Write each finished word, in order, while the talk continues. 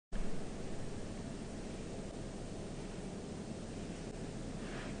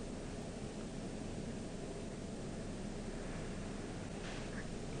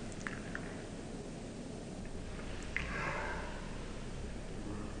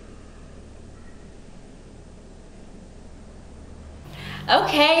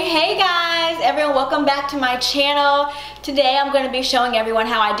Okay, hey guys, everyone, welcome back to my channel. Today I'm going to be showing everyone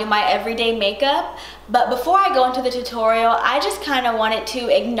how I do my everyday makeup. But before I go into the tutorial, I just kind of wanted to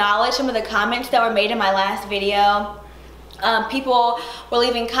acknowledge some of the comments that were made in my last video. People were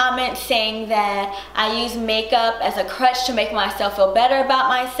leaving comments saying that I use makeup as a crutch to make myself feel better about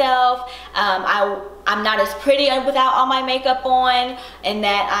myself. I'm not as pretty without all my makeup on, and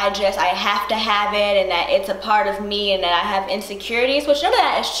that I have to have it, and that it's a part of me, and that I have insecurities, which none of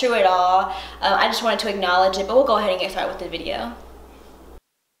that is true at all. I just wanted to acknowledge it, but we'll go ahead and get started with the video.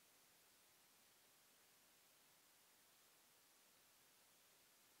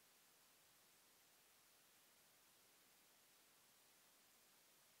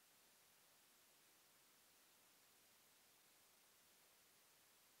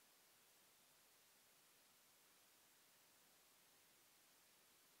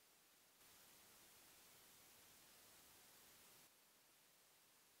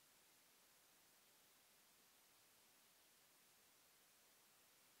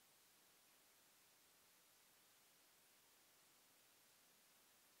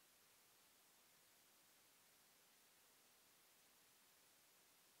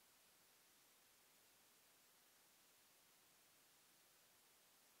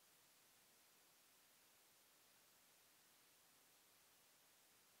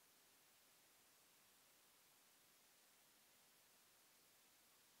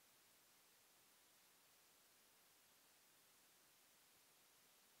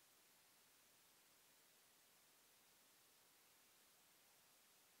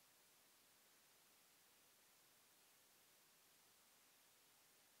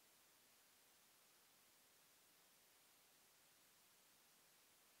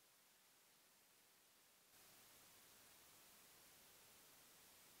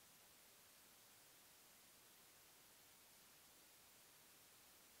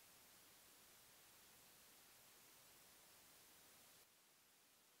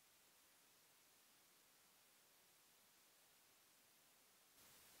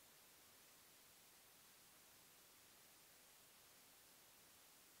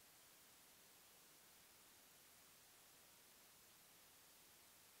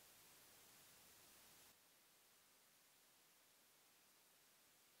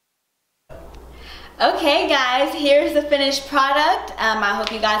 Okay guys, here's the finished product. I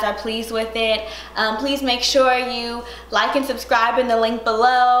hope you guys are pleased with it. Please make sure you like and subscribe in the link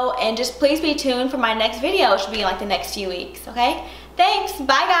below, and just please be tuned for my next video. It should be in like the next few weeks, okay? Thanks, bye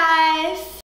guys!